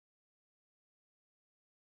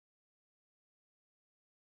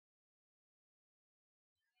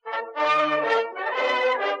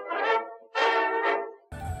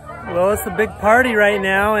Well, it's the big party right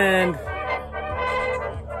now and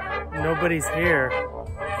nobody's here.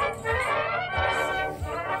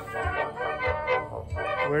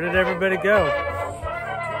 Where did everybody go?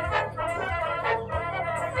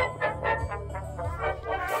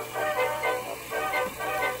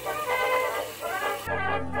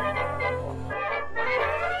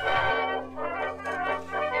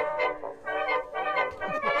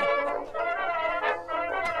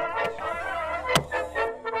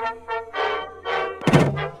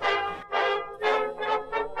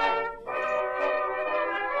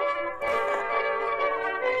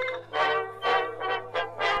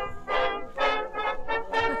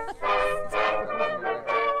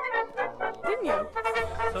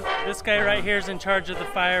 So this guy right here is in charge of the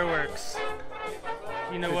fireworks.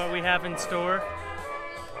 You know what we have in store?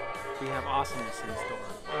 We have awesomeness in store.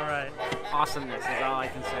 All right. Awesomeness is all I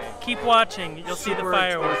can say. Keep watching. You'll see the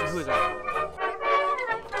fireworks. Who is that?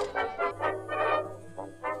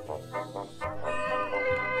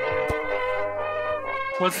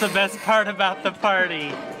 What's the best part about the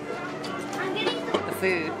party? The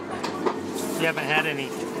food. You haven't had any.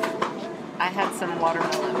 I had some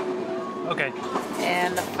watermelon. Okay.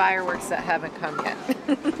 And the fireworks that haven't come yet.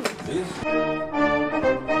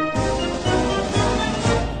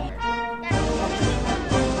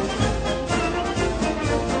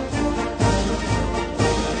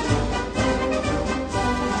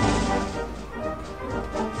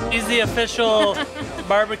 He's the official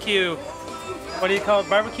barbecue, what do you call it?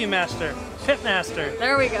 Barbecue master, pit master.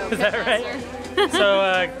 There we go. Is that right?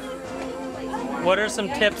 So, what are some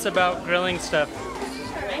tips about grilling stuff?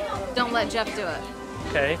 Don't let Jeff do it.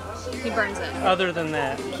 Okay. He burns it. Other than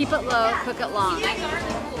that? Keep it low, cook it long.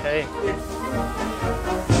 Okay.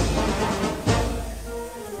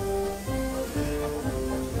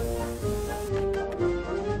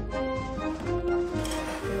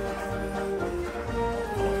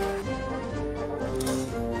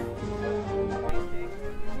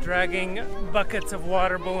 Dragging buckets of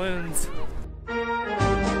water balloons.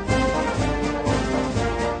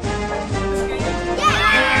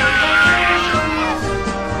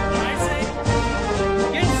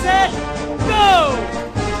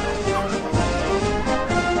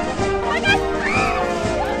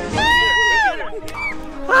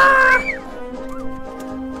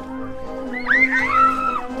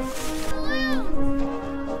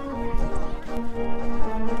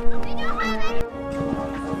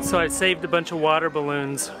 So I saved a bunch of water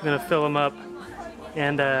balloons. I'm gonna fill them up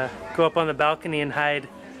and go up on the balcony and hide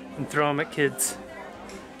and throw them at kids.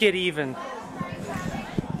 Get even.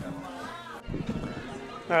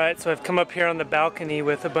 All right, so I've come up here on the balcony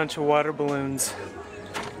with a bunch of water balloons.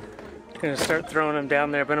 I'm gonna start throwing them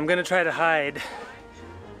down there, but I'm gonna try to hide.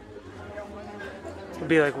 It'll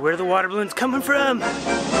be like, where are the water balloons coming from?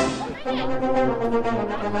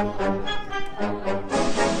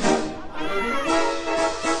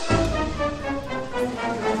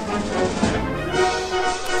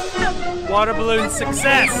 Water balloon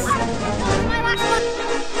success!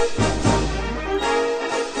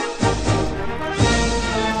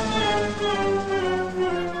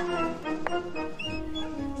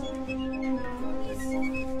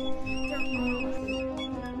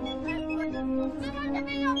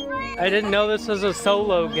 I didn't know this was a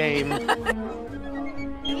solo game.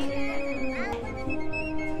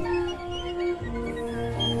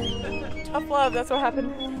 Tough love, that's what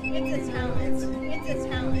happened. It's a talent. It's a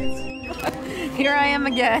talent. Here I am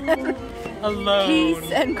again. Alone.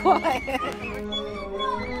 Peace and quiet.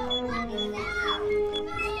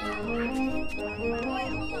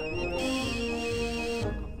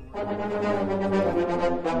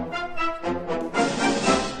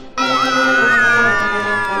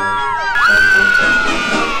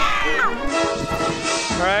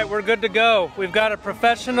 All right, we're good to go. We've got a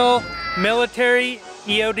professional military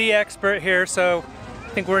EOD expert here, so I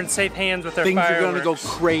think we're in safe hands with our fireworks. Things are going to go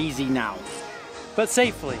crazy now. But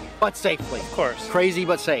safely. But safely. Of course. Crazy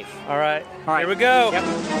but safe. All right. All right. Here we go. Yep.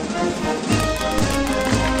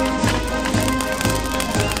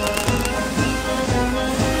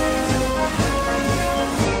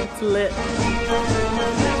 It's lit.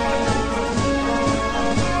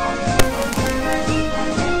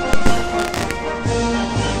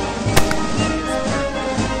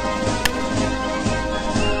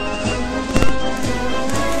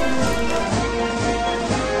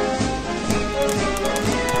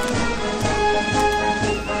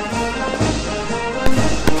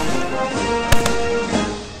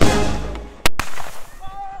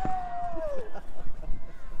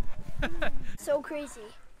 So crazy.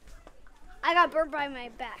 I got burned by my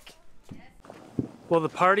back. Well, the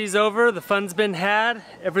party's over, the fun's been had,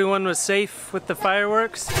 everyone was safe with the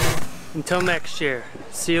fireworks. Until next year,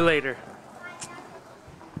 see you later.